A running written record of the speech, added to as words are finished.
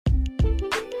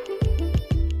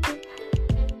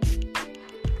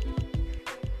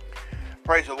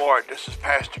Praise the Lord. This is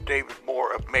Pastor David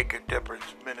Moore of Make a Difference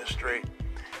Ministry.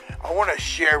 I want to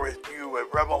share with you a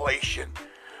revelation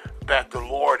that the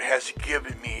Lord has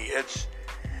given me. It's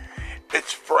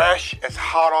fresh. It's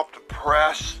hot off the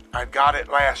press. I got it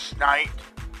last night,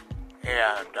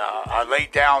 and I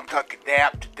laid down, took a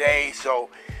nap today, so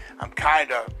I'm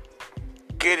kind of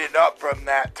getting up from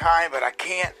that time, but I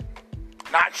can't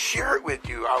not share it with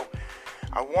you.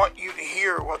 I want you to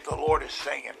hear what the Lord is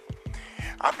saying.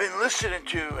 I've been listening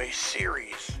to a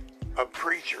series of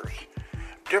preachers,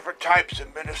 different types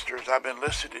of ministers. I've been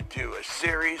listening to a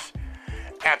series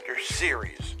after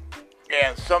series.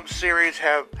 And some series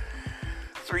have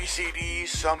 3 CDs,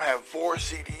 some have 4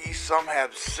 CDs, some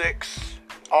have 6,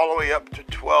 all the way up to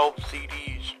 12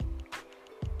 CDs.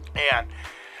 And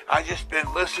I've just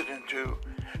been listening to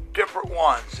different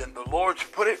ones, and the Lord's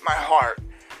put it in my heart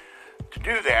to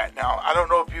do that. Now, I don't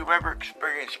know if you've ever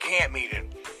experienced camp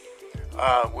meeting,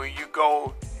 where you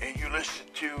go and you listen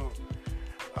to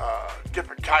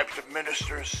different types of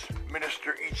ministers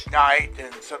minister each night,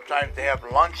 and sometimes they have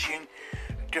luncheon.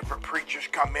 Different preachers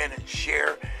come in and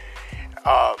share.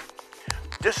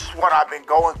 This is what I've been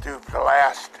going through for the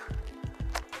last,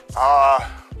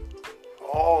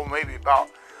 maybe about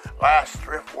last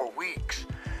 3 or 4 weeks.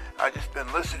 I've just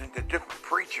been listening to different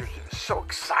preachers, and it's so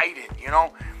exciting, you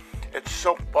know. It's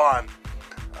so fun.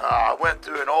 I went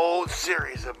through an old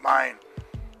series of mine.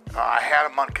 I had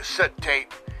them on cassette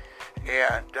tape,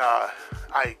 and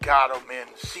I got them in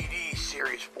CD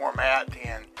series format,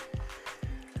 and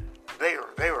they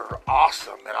were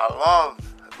awesome. And I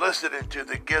love listening to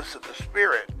the gifts of the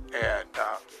Spirit, and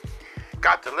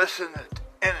got to listening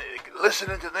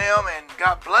to them, and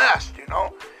got blessed, you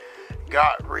know.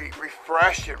 Got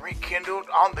refreshed and rekindled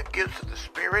on the gifts of the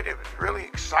Spirit. It was really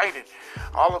exciting.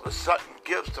 All of a sudden,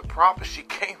 gifts of prophecy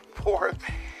came forth,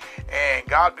 and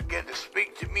God began to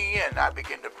speak to me, and I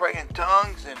began to pray in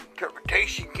tongues, and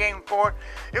interpretation came forth.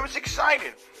 It was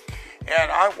exciting, and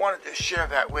I wanted to share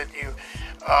that with you.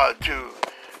 I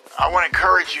want to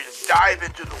encourage you to dive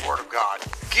into the Word of God.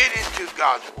 Get into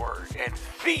God's Word and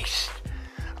feast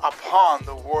upon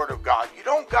the Word of God. You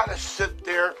don't got to sit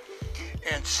there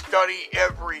and study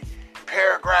every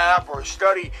paragraph or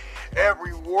study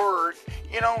every word.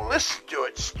 You know, listen to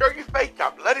it. Stir your faith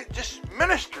up. Let it just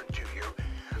minister to you.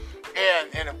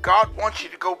 And if God wants you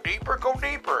to go deeper, go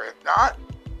deeper. If not,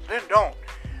 then don't.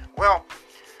 Well,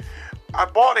 I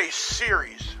bought a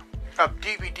series of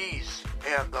DVDs,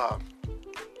 and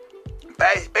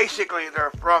basically they're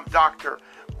from Dr.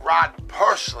 Rod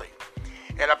Parsley.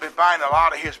 And I've been buying a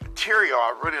lot of his material.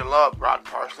 I really love Rod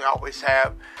Parsley. I always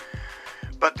have.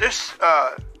 But this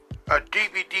a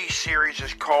DVD series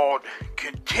is called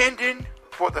Contending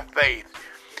for the Faith.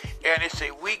 And it's a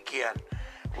weekend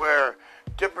where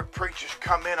different preachers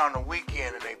come in on the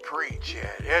weekend and they preach.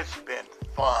 And it's been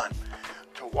fun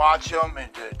to watch them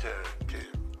and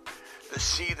to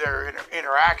see their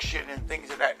interaction and things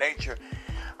of that nature.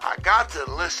 I got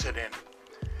to listening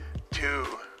to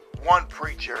one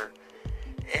preacher,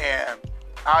 and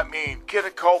I mean,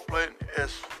 Kenneth Copeland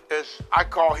is I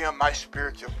call him my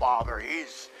spiritual father.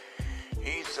 He's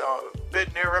been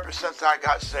there ever since I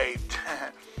got saved.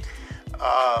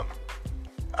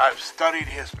 I've studied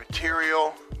his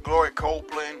material, Glory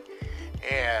Copeland,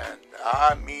 and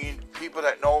I mean, people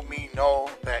that know me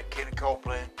know that Kenneth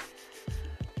Copeland,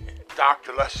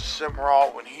 Dr. Lester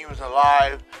Sumrall, when he was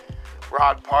alive,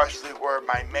 Rod Parsley were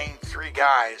my main 3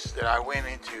 guys that I went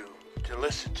into to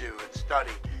listen to and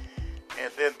study.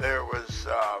 And then there was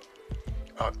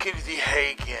Kennedy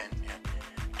Hagin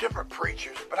and different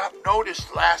preachers. But I've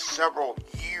noticed last several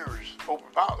years, over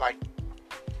about like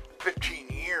 15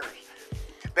 years,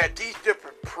 that these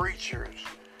different preachers,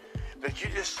 that you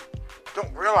just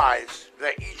don't realize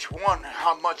that each one,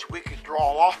 how much we could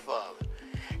draw off of.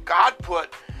 God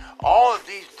put all of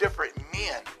these different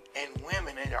men and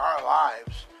women in our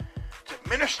lives to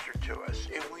minister to us.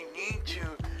 And we need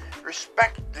to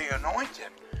respect the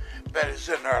anointing that is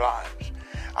in their lives.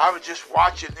 I was just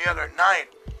watching the other night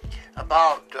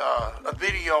about a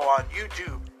video on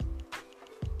YouTube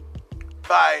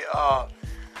by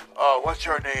what's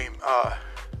her name?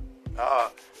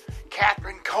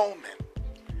 Catherine Coleman.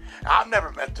 I've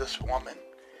never met this woman,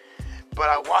 but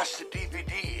I watched the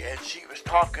DVD, and she was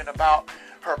talking about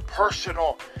her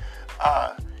personal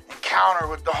encounter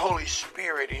with the Holy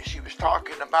Spirit, and she was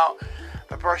talking about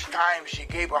the first time she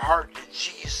gave her heart to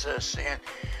Jesus,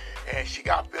 and she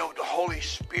got filled with the Holy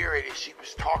Spirit, and she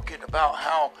was talking about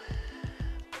how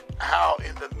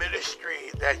in the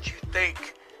ministry that you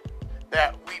think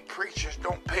that we preachers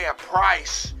don't pay a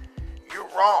price. You're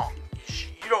wrong.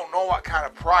 You don't know what kind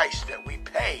of price that we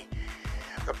pay.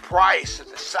 the price and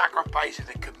the sacrifice and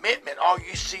the commitment. All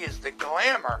you see is the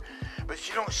glamour, but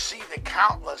you don't see the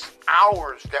countless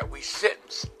hours that we sit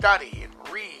and study and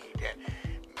read and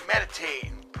meditate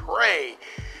and pray.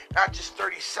 Not just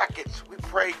 30 seconds. We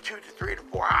pray 2 to 3 to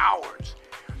 4 hours.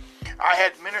 I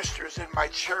had ministers in my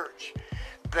church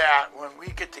that when we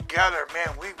get together,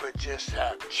 man, we would just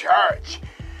have church.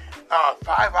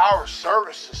 5-hour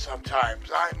services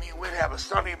sometimes. I mean, we'd have a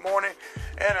Sunday morning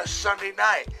and a Sunday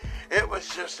night. It was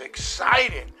just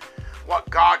exciting what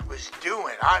God was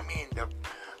doing. I mean, the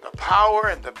power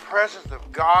and the presence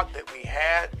of God that we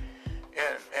had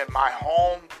in my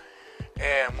home.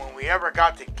 And when we ever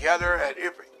got together at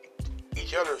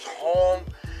each other's home,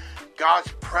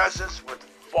 God's presence would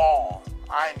fall.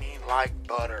 I mean, like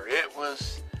butter. It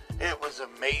was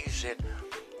amazing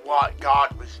what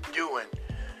God was doing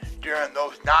during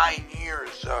those 9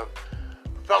 years of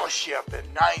fellowship and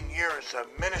 9 years of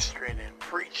ministering and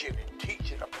preaching and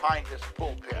teaching behind this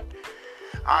pulpit.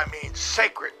 I mean,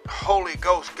 sacred, Holy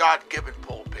Ghost, God-given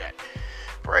pulpit.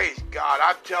 Praise God.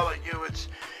 I'm telling you, it's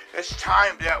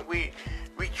time that we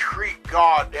treat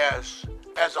God as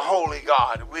a holy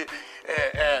God.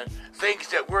 And things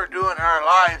that we're doing in our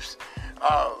lives,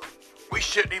 we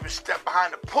shouldn't even step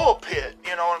behind the pulpit,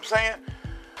 you know what I'm saying?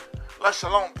 Let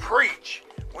alone preach.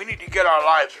 We need to get our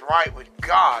lives right with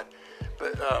God.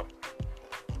 But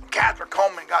Catherine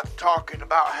Coleman got to talking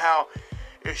about how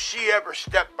if she ever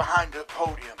stepped behind the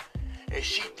podium, and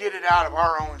she did it out of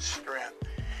her own strength,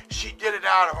 she did it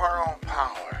out of her own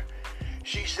power.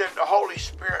 She said the Holy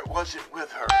Spirit wasn't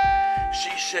with her.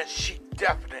 She said she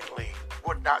definitely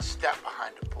would not step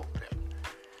behind the pulpit.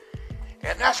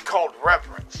 And that's called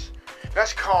reverence.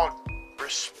 That's called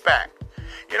respect.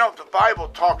 You know, the Bible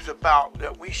talks about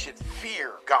that we should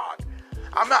fear God.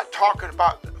 I'm not talking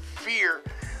about fear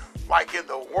like in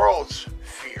the world's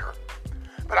fear,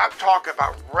 but I'm talking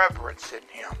about reverence in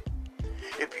Him.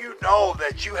 If you know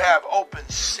that you have open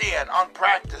sin,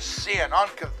 unpracticed sin,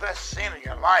 unconfessed sin in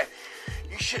your life,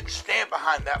 you shouldn't stand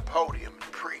behind that podium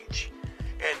and preach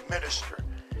and minister.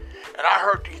 And I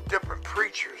heard these different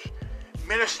preachers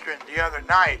ministering the other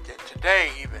night, and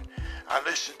today even, I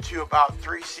listened to about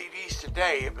 3 CDs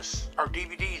today. Or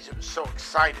DVDs. It was so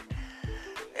exciting.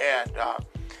 And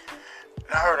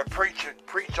I heard a preacher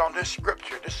preach on this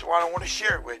scripture. This is what I want to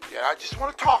share with you. I just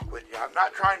want to talk with you. I'm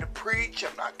not trying to preach.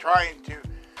 I'm not trying to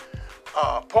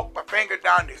poke my finger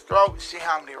down your throat and see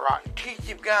how many rotten teeth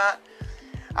you've got.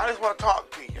 I just want to talk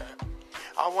to you.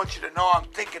 I want you to know I'm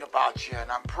thinking about you,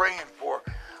 and I'm praying for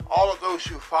all of those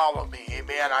who follow me.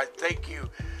 Amen. I thank you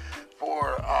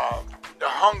for the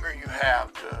hunger you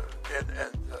have, and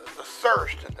the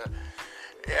thirst,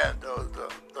 and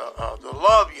the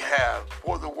love you have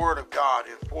for the Word of God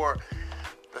and for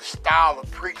the style of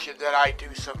preaching that I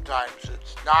do sometimes.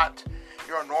 It's not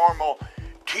your normal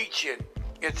teaching.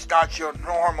 It's not your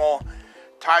normal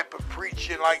type of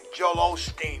preaching like Joel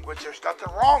Osteen, which there's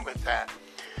nothing wrong with that.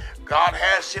 God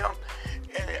has him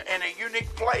in a unique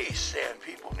place, and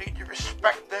people need to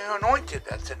respect the anointing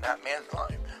that's in that man's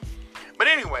life. But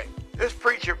anyway, this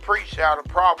preacher preached out of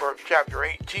Proverbs chapter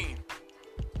 18,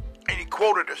 and he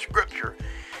quoted a scripture.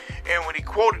 And when he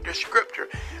quoted the scripture,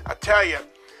 I tell you,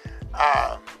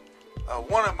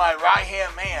 one of my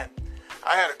right-hand men,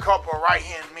 I had a couple of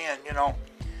right-hand men, you know,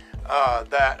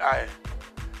 that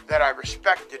I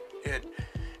respected, and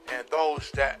those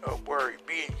that were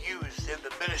being used in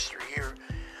the ministry here,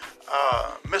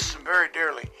 miss them very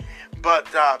dearly. But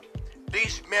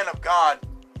these men of God,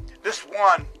 this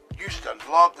one used to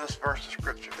love this verse of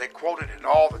scripture. They quoted it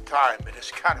all the time, and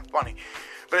it's kind of funny.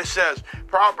 But it says,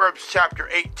 Proverbs chapter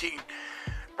 18,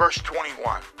 verse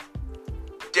 21.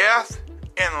 Death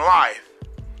and life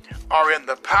are in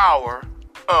the power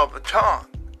of the tongue,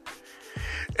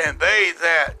 and they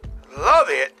that love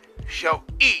it shall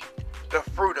eat the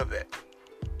fruit of it.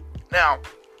 Now,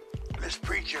 this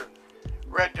preacher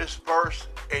read this verse,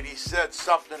 and he said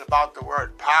something about the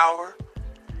word power,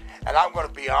 and I'm going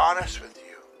to be honest with you.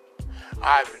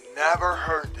 I've never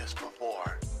heard this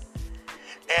before.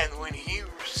 And when he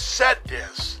said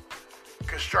this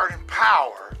concerning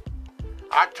power,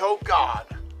 I told God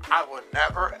I will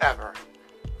never, ever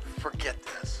forget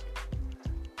this.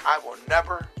 I will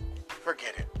never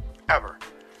forget it, ever.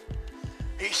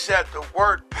 He said the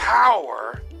word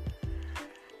power,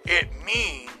 it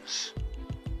means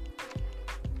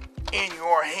in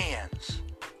your hands.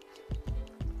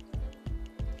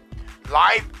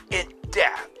 Life and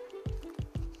death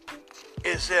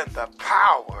is in the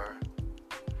power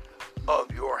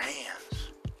of your hands.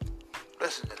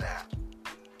 Listen to that.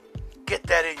 Get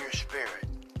that in your spirit.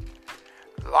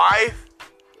 Life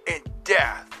and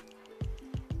death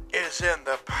is in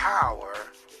the power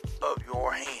of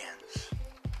your hands.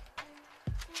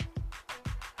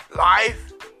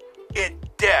 Life and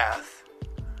death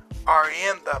are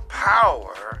in the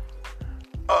power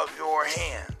of your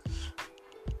hands.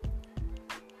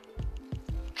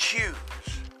 Choose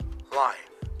life.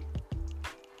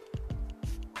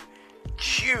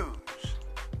 Choose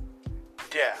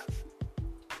death.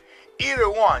 Either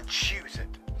one, choose it.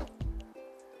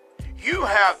 You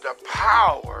have the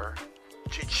power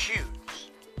to choose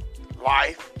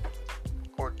life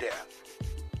or death.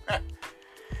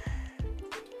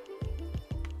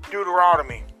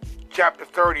 Deuteronomy chapter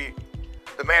 30,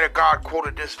 the man of God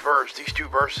quoted this verse, these two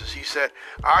verses. He said,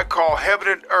 I call heaven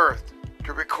and earth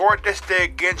to record this day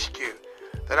against you,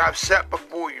 that I've set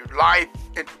before you life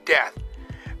and death,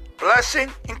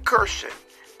 blessing and cursing.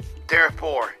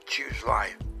 Therefore choose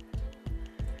life.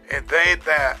 And they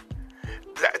that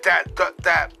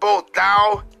both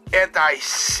thou and thy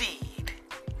seed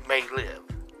may live.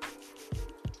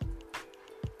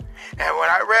 And when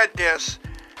I read this,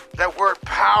 that word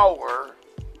power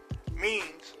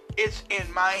means it's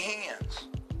in my hands.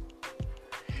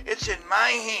 It's in my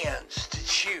hands to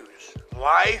choose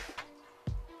life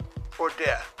or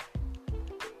death.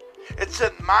 It's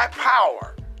in my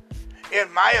power,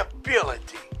 in my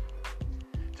ability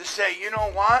to say, you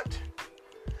know what?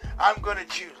 I'm going to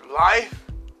choose life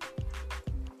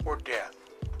or death.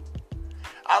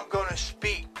 I'm going to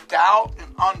speak doubt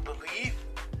and unbelief,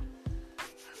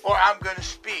 or I'm going to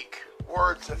speak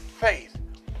words of faith,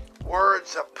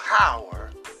 words of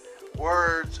power,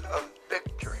 words of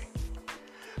victory.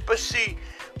 But see,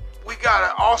 we got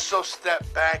to also step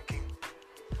back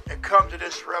and come to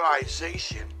this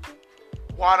realization.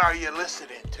 What are you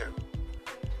listening to?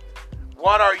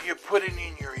 What are you putting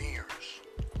in your ears?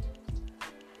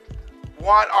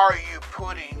 What are you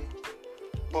putting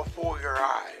before your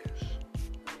eyes?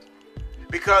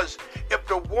 Because if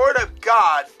the Word of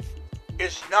God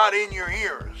is not in your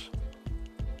ears,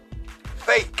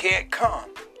 faith can't come.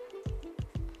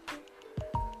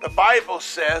 The Bible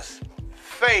says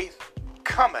faith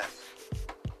cometh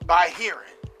by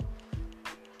hearing,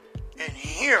 and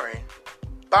hearing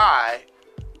by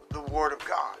the Word of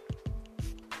God.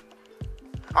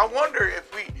 I wonder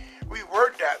if we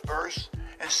word that verse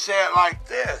and say it like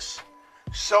this: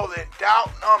 so that doubt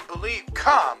and unbelief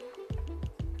come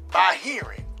by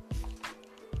hearing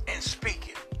and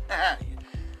speaking.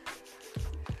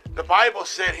 The Bible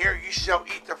said here, you shall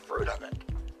eat the fruit of it.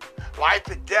 Life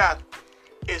and death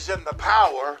is in the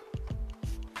power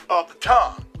of the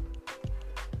tongue.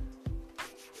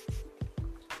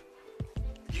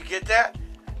 You get that?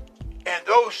 And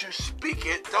those who speak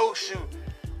it, those who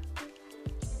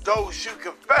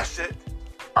confess it,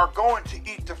 are going to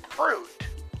eat the fruit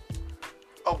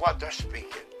of what they're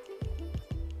speaking.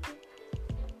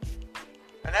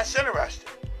 And that's interesting.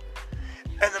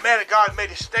 And the man of God made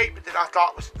a statement that I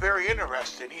thought was very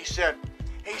interesting. He said,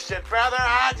 brother,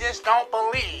 I just don't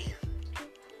believe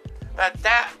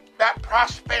that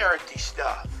prosperity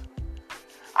stuff.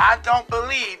 I don't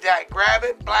believe that grab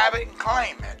it, blab it, and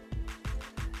claim it.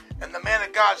 And the man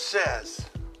of God says,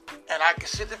 and I can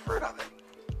see the fruit of it.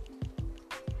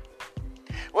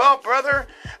 Well, brother,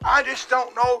 I just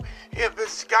don't know if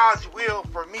it's God's will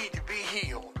for me to be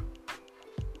healed.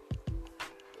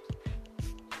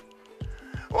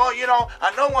 Well, you know,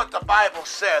 I know what the Bible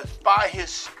says. By his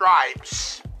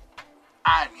stripes,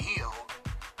 I'm healed.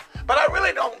 But I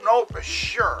really don't know for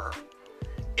sure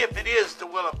if it is the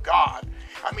will of God.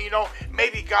 I mean, you know,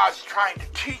 maybe God's trying to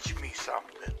teach me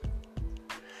something.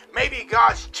 Maybe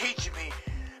God's teaching me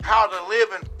how to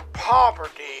live in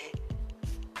poverty,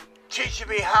 teaching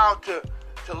me how to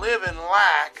live in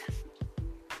lack,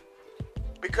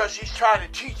 because he's trying to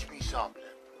teach me something.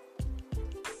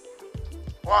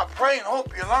 Well, I pray and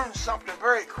hope you learn something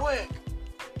very quick,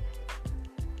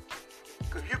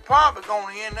 because you're probably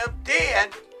going to end up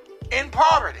dead in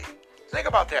poverty. Think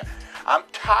about that. I'm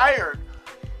tired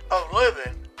of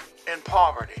living in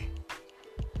poverty.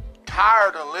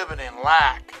 Tired of living in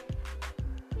lack.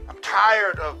 I'm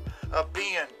tired of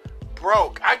being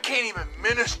broke. I can't even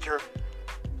minister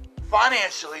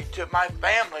financially to my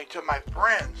family, to my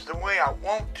friends, the way I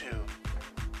want to.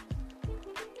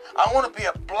 I want to be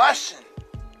a blessing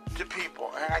to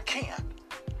people, and I can't.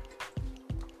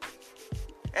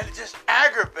 And it just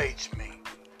aggravates me.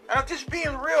 And I'm just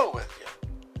being real with you.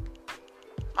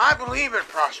 I believe in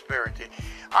prosperity.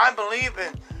 I believe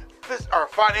in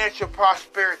financial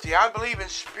prosperity. I believe in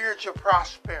spiritual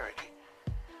prosperity.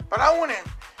 But I want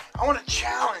to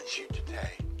challenge you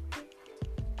today.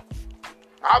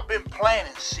 I've been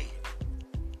planting seed.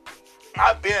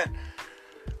 I've been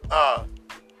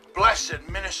blessing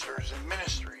ministers and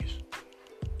ministries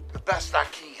the best I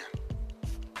can.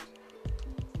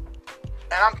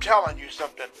 And I'm telling you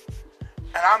something,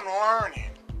 and I'm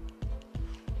learning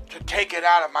to take it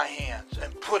out of my hands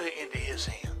and put it into His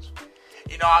hands.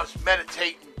 You know, I was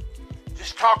meditating,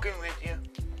 just talking with you,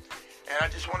 and I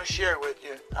just want to share with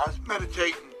you. I was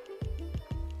meditating,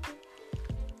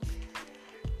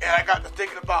 and I got to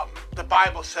thinking about the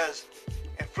Bible says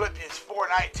in Philippians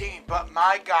 4:19, but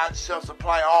my God shall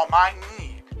supply all my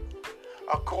need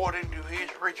according to His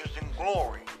riches and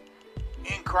glory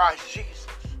in Christ Jesus.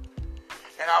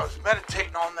 And I was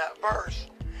meditating on that verse.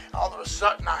 All of a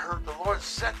sudden, I heard the Lord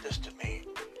said this to me.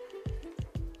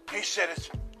 He says,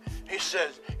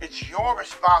 it's your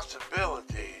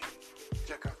responsibility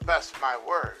to confess my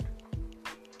word.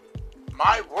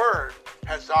 My word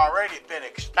has already been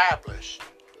established.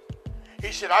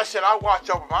 He said, I watch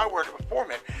over my word to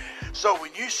perform it. So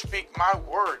when you speak my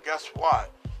word, guess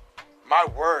what? My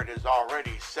word is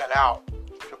already set out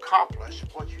to accomplish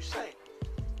what you say.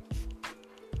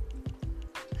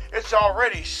 It's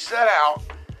already set out,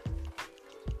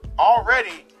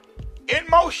 already in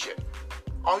motion.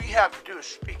 All you have to do is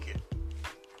speak it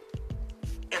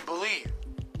and believe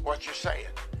what you're saying.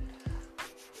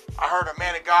 I heard a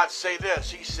man of God say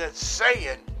this. He said,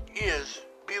 saying is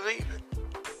believing.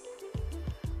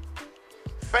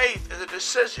 Faith is a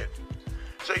decision.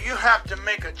 So you have to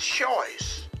make a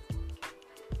choice.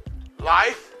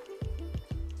 Life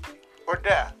or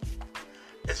death.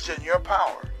 It's in your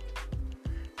power.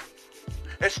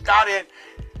 It's not in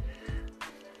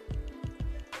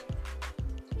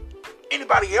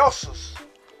anybody else's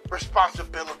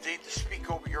responsibility to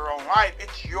speak over your own life.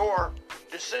 It's your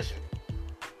decision.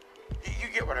 You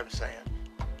get what I'm saying?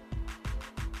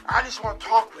 I just want to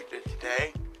talk with you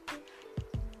today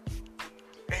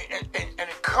and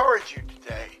encourage you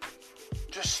today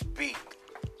to speak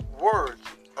words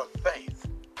of faith.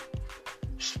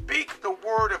 Speak the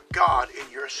word of God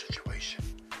in your situation.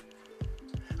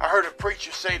 I heard a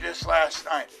preacher say this last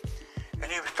night,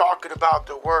 and he was talking about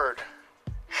the word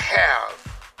have.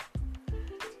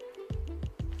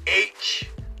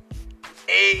 H-A-V-E,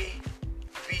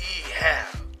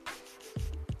 have.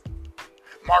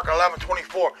 Mark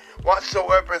 11:24.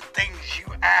 Whatsoever things you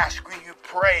ask when you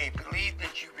pray, believe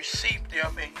that you receive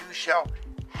them and you shall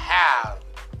have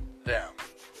them.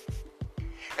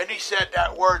 And he said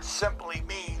that word simply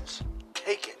means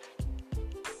take it.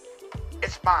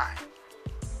 It's mine.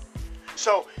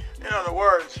 So, in other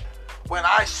words, when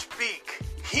I speak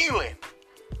healing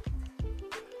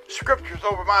scriptures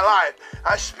over my life,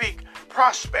 I speak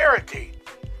prosperity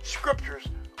scriptures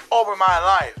over my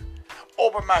life,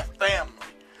 over my family,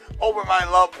 over my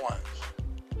loved ones,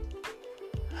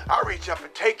 I reach up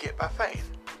and take it by faith.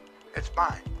 It's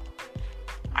mine.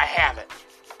 I have it.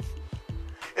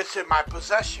 It's in my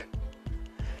possession.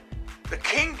 The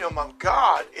kingdom of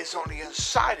God is on the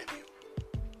inside of you.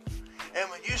 And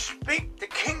when you speak the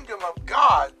kingdom of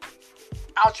God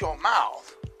out your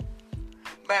mouth,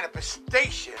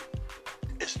 manifestation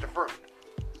is the fruit.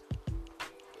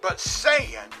 But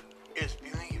saying is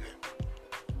believing.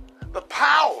 The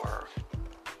power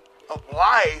of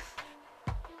life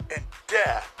and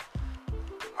death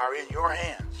are in your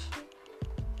hands.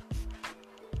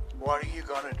 What are you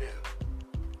going to do?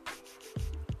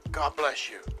 God bless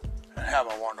you and have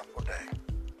a wonderful day.